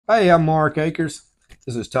Hey, I'm Mark Akers.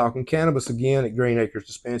 This is Talking Cannabis again at Green Acres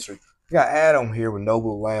Dispensary. I got Adam here with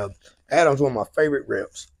Noble Labs. Adam's one of my favorite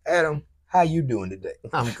reps. Adam, how you doing today?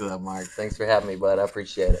 I'm good, Mark. Thanks for having me, bud. I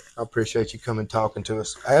appreciate it. I appreciate you coming talking to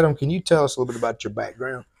us. Adam, can you tell us a little bit about your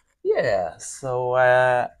background? Yeah,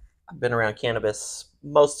 I've been around cannabis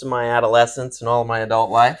most of my adolescence and all of my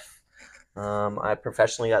adult life. I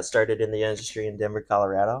professionally got started in the industry in Denver,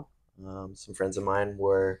 Colorado. Some friends of mine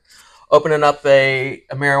were opening up a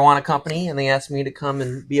marijuana company, and they asked me to come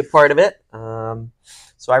and be a part of it.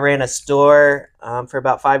 So I ran a store for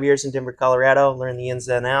about 5 years in Denver, Colorado, learned the ins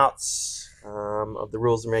and outs of the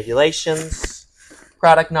rules and regulations,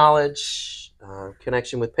 product knowledge,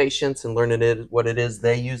 connection with patients, and learning what it is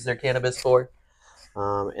they use their cannabis for.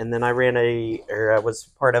 And then I was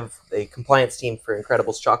part of a compliance team for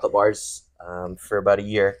Incredibles chocolate bars for about a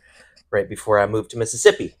year, right before I moved to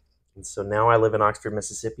Mississippi. And so now I live in Oxford,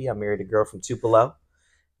 Mississippi. I married a girl from Tupelo,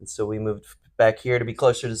 and so we moved back here to be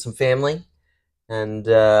closer to some family. And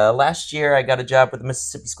last year I got a job with the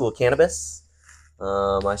Mississippi School of Cannabis.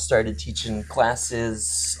 I started teaching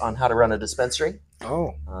classes on how to run a dispensary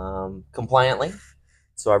compliantly.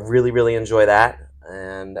 So I really enjoy that.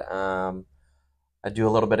 And I do a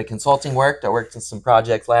little bit of consulting work. I worked on some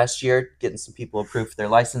projects last year, getting some people approved for their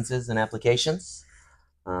licenses and applications.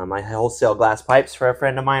 I wholesale glass pipes for a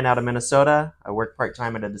friend of mine out of Minnesota. I work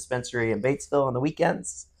part-time at a dispensary in Batesville on the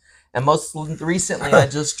weekends. And most recently, I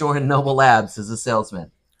just joined Noble Labs as a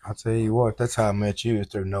salesman. I'll tell you what, that's how I met you, is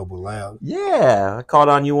through Noble Labs. Yeah, I called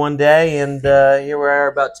on you one day, and here we are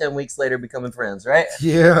about 10 weeks later becoming friends, right?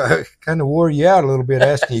 Yeah, kind of wore you out a little bit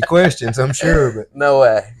asking you questions, I'm sure. But no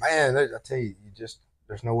way. man, I tell you,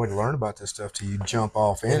 there's no way to learn about this stuff till you jump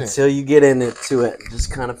off in it. Until you get into it and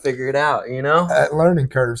just kind of figure it out, you know? That learning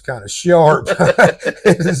curve's kind of sharp.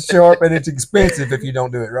 It's sharp and it's expensive if you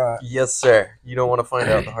don't do it right. Yes, sir. You don't want to find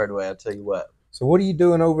out the hard way, I'll tell you what. So what are you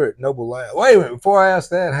doing over at Noble Lab? Wait a minute, before I ask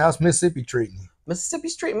that, how's Mississippi treating you?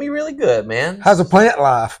 Mississippi's treating me really good, man. How's the plant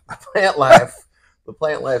life? Plant life. The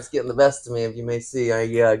plant life's getting the best of me. If you may see,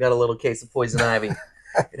 I got a little case of poison ivy.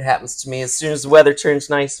 It happens to me as soon as the weather turns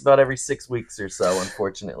nice, about every 6 weeks or so,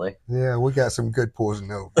 unfortunately. Yeah, we got some good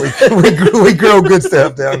poison oak. We grow good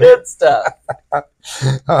stuff down there. Good stuff.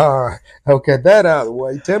 All right. Okay, that out of the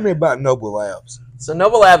way. Tell me about Noble Labs. So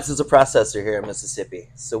Noble Labs is a processor here in Mississippi.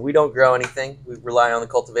 So we don't grow anything. We rely on the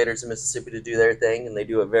cultivators in Mississippi to do their thing, and they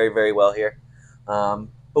do it very well here. But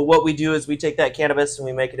what we do is we take that cannabis and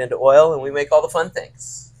we make it into oil, and we make all the fun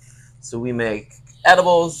things. So we make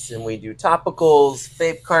edibles, and we do topicals,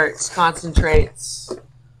 vape carts, concentrates,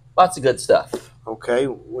 lots of good stuff. Okay,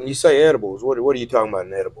 when you say edibles, what are you talking about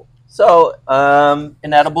in edible? So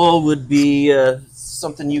an edible would be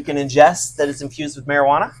something you can ingest that is infused with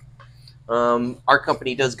marijuana. Our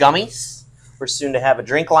company does gummies. We're soon to have a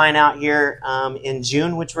drink line out here in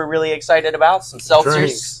June, which we're really excited about. Some seltzers.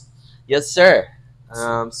 Drinks. Yes, sir.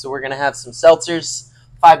 So we're going to have some seltzers.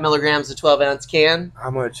 5 milligrams a 12-ounce can.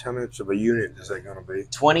 How much of a unit is that going to be?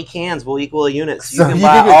 20 cans will equal a unit. So So you can you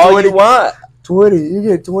buy can get all 20 you want. 20. You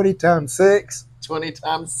get 20 times 6. 20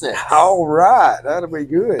 times 6. All right, that'll be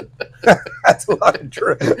good. That's a lot of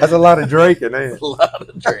That's a lot of drinking, ain't it? A lot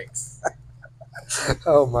of drinks.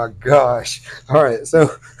 Oh my gosh! All right,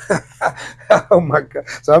 so oh my god,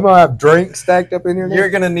 so I'm gonna have drinks stacked up in here now? You're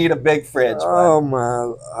going to need a big fridge. Oh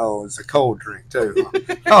my! Oh, it's a cold drink too.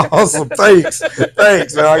 Awesome, thanks.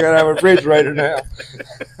 So I gotta have a refrigerator now.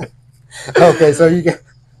 Okay, so you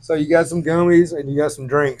got some gummies and you got some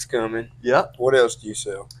drinks coming. Yep. What else do you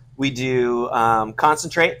sell? We do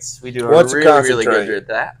concentrates. We do What's a really good concentrate? at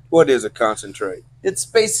that. What is a concentrate? It's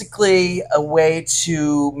basically a way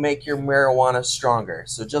to make your marijuana stronger.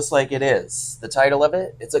 So just like it is, the title of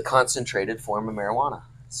it, it's a concentrated form of marijuana.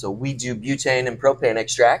 So we do butane and propane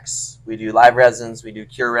extracts. We do live resins. We do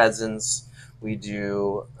cure resins. We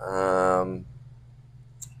do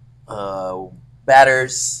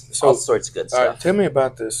batters, all sorts of good All stuff. right, tell me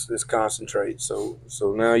about this concentrate. So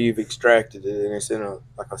now you've extracted it and it's in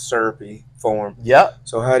a syrupy form. Yep.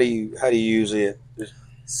 So how do you use it?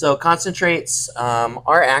 So concentrates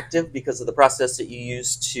are active because of the process that you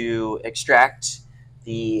use to extract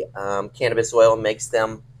the cannabis oil makes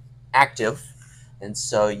them active. And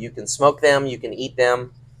so you can smoke them, you can eat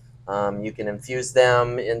them, you can infuse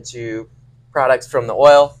them into products from the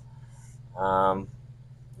oil.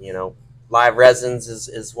 You know, live resins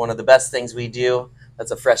is one of the best things we do.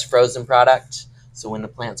 That's a fresh frozen product. So when the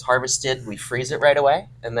plant's harvested, we freeze it right away,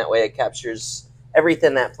 and that way it captures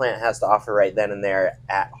everything that plant has to offer right then and there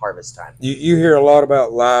at harvest time. You hear a lot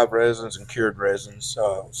about live resins and cured resins.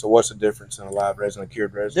 So what's the difference in a live resin and a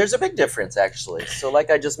cured resin? There's a big difference, actually. So like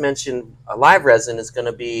I just mentioned, a live resin is going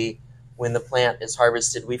to be when the plant is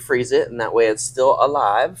harvested, we freeze it, and that way it's still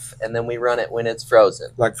alive, and then we run it when it's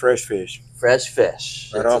frozen. Like fresh fish. Fresh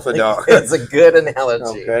fish. Right off the dock. It's a good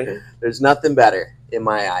analogy. Okay. There's nothing better in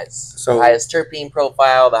my eyes. So the highest terpene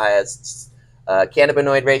profile, the highest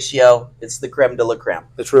cannabinoid ratio. It's the creme de la creme.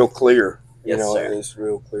 it's real clear. Yes, sir. It's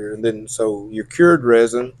real clear. And then so your cured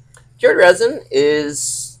resin. Cured resin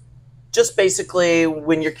is just basically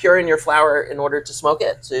when you're curing your flower in order to smoke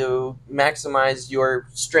it to maximize your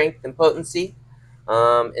strength and potency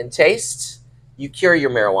and taste, you cure your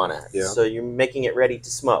marijuana. Yeah. So you're making it ready to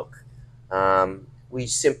smoke. We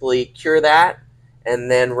simply cure that and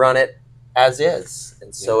then run it as is.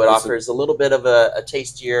 And so it offers a little bit of a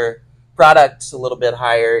tastier product, a little bit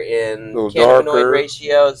higher in cannabinoid darker,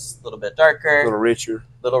 ratios, a little bit darker, a little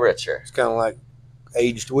richer. It's kind of like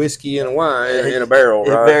aged whiskey and wine in a barrel,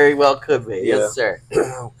 It right? very well could be. Yeah. Yes, sir.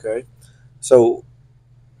 Okay. So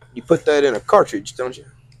you put that in a cartridge, don't you?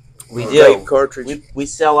 We A do. vape cartridge. We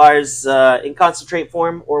sell ours in concentrate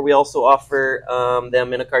form, or we also offer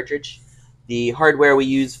them in a cartridge. The hardware we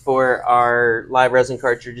use for our live resin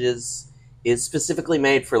cartridges is specifically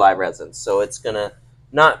made for live resin. So it's going to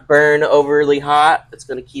not burn overly hot. It's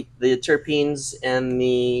going to keep the terpenes and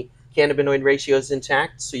the cannabinoid ratios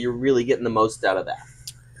intact, so you're really getting the most out of that.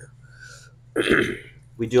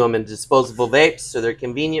 We do them in disposable vapes, so they're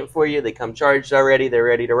convenient for you. They come charged already. They're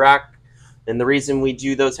ready to rock. And the reason we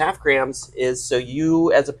do those half grams is so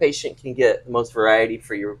you, as a patient, can get the most variety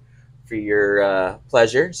for your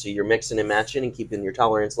pleasure. So you're mixing and matching and keeping your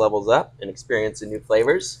tolerance levels up and experiencing new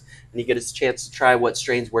flavors. And you get a chance to try what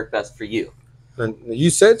strains work best for you. And you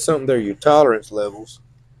said something there, your tolerance levels.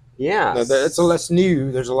 Yeah. Now that's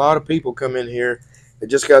new. There's a lot of people come in here that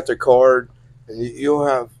just got their card, and you'll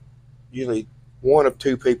have usually one of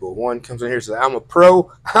two people. One comes in here and says, I'm a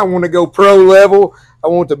pro. I want to go pro level. I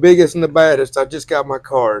want the biggest and the baddest. I just got my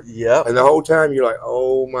card. Yep. And the whole time you're like,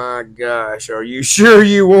 oh my gosh, are you sure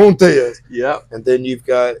you want this? Yep. And then you've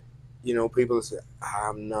got, people that say,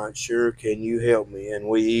 I'm not sure. Can you help me? And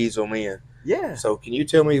we ease them in. Yeah. So can you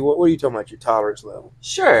tell me, what are you talking about, your tolerance level?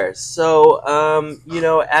 Sure. So,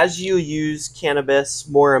 as you use cannabis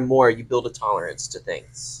more and more, you build a tolerance to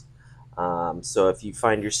things. So if you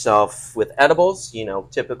find yourself with edibles,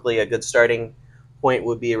 typically a good starting point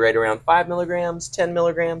would be right around 5 milligrams, 10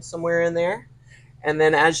 milligrams, somewhere in there. And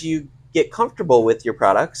then as you get comfortable with your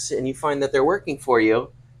products and you find that they're working for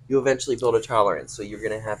you, you eventually build a tolerance. So you're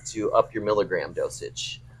going to have to up your milligram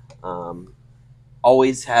dosage.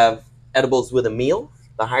 Always have edibles with a meal.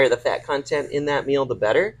 The higher the fat content in that meal, the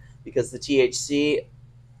better, because the THC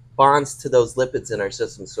bonds to those lipids in our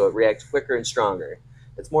system, so it reacts quicker and stronger.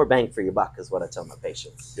 It's more bang for your buck is what I tell my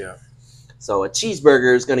patients. Yeah. So a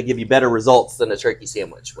cheeseburger is going to give you better results than a turkey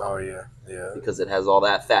sandwich. Oh, yeah. Because it has all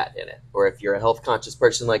that fat in it. Or if you're a health-conscious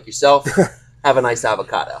person like yourself, have a nice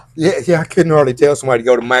avocado. Yeah, I couldn't hardly tell somebody to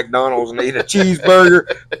go to McDonald's and eat a cheeseburger.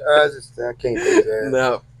 I can't do that.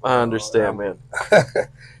 No, I understand, man.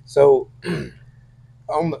 So,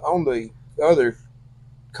 on the other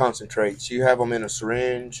concentrates, you have them in a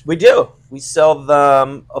syringe? We do. We sell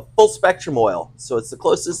them a full spectrum oil. So it's the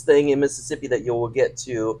closest thing in Mississippi that you will get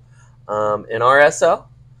to an RSO,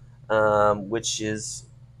 which is,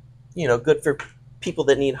 good for people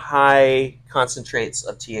that need high concentrates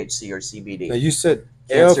of THC or CBD. Now you said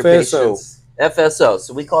Cancer FSO. patients. FSO.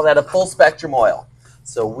 So we call that a full spectrum oil.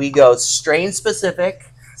 So we go strain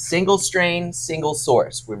specific, single strain, single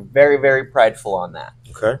source. We're very, very prideful on that.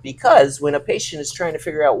 Okay. Because when a patient is trying to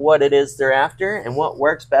figure out what it is they're after and what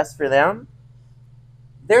works best for them,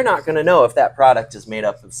 they're not going to know if that product is made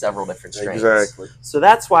up of several different strains. Exactly. So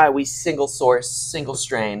that's why we single source, single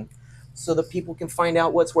strain, so that people can find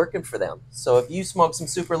out what's working for them. So if you smoke some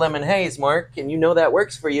Super Lemon Haze, Mark, and you know that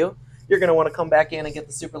works for you, you're going to want to come back in and get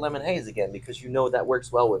the Super Lemon Haze again because you know that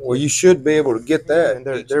works well with you. Well, you should be able to get that. And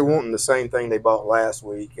they're wanting the same thing they bought last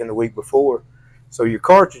week and the week before. So your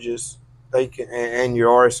cartridges, they can, and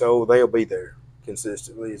your RSO, they'll be there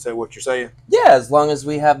consistently. Is that what you're saying? Yeah, as long as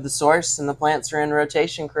we have the source and the plants are in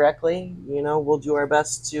rotation correctly, we'll do our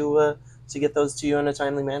best to get those to you in a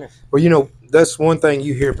timely manner. Well, that's one thing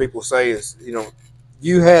you hear people say is,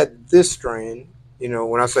 you had this strain.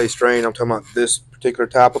 When I say strain, I'm talking about this particular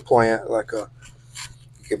type of plant, like it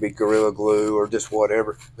could be Gorilla Glue or just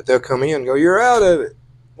whatever. But they'll come in and go, "You're out of it.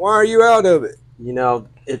 Why are you out of it?"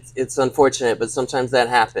 It's unfortunate, but sometimes that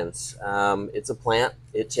happens. It's a plant.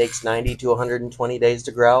 It takes 90 to 120 days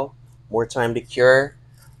to grow, more time to cure.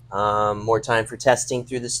 more time for testing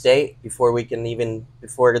through the state before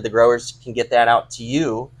the growers can get that out to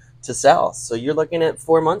you to sell. So you're looking at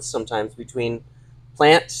 4 months sometimes between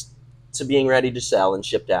plant to being ready to sell and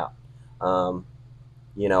shipped out.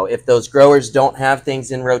 If those growers don't have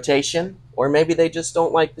things in rotation, or maybe they just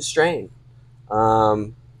don't like the strain,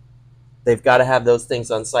 they've got to have those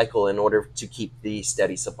things on cycle in order to keep the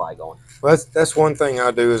steady supply going. Well, that's one thing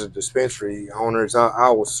I do as a dispensary owner is I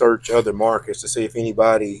will search other markets to see if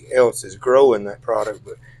anybody else is growing that product,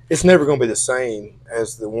 but it's never going to be the same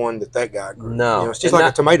as the one that guy grew. No, it's just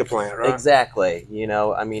like a tomato plant, right? Exactly.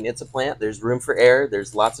 It's a plant. There's room for error.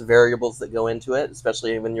 There's lots of variables that go into it,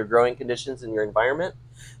 especially when your growing conditions and your environment.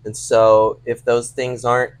 And so if those things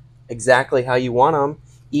aren't exactly how you want them,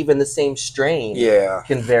 even the same strain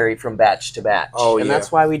can vary from batch to batch. And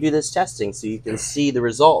that's why we do this testing, so you can see the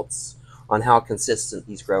results on how consistent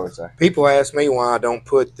these growers are. People ask me why I don't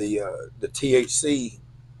put the THC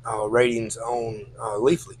ratings on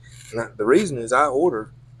Leafly. And the reason is I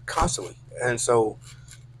order constantly. And so,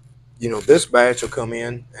 this batch will come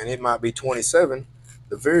in and it might be 27.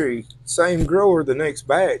 The very same grower, the next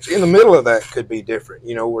batch, in the middle of that could be different,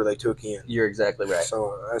 where they took in. You're exactly right.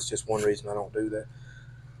 So that's just one reason I don't do that.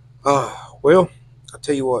 Well, I'll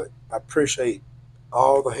tell you what, I appreciate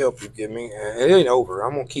all the help you give me, and it ain't over.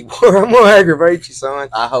 I'm gonna aggravate you, son.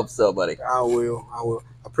 I hope so, buddy. I will.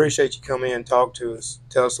 I appreciate you coming in and talk to us.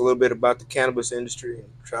 Tell us a little bit about the cannabis industry and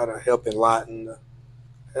try to help enlighten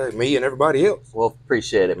me and everybody else. Well,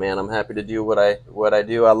 appreciate it, man. I'm happy to do what I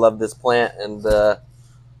do. I love this plant, and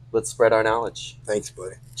let's spread our knowledge. Thanks,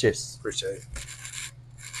 buddy. Cheers. Appreciate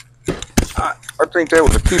it. I think that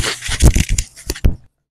was a keeper.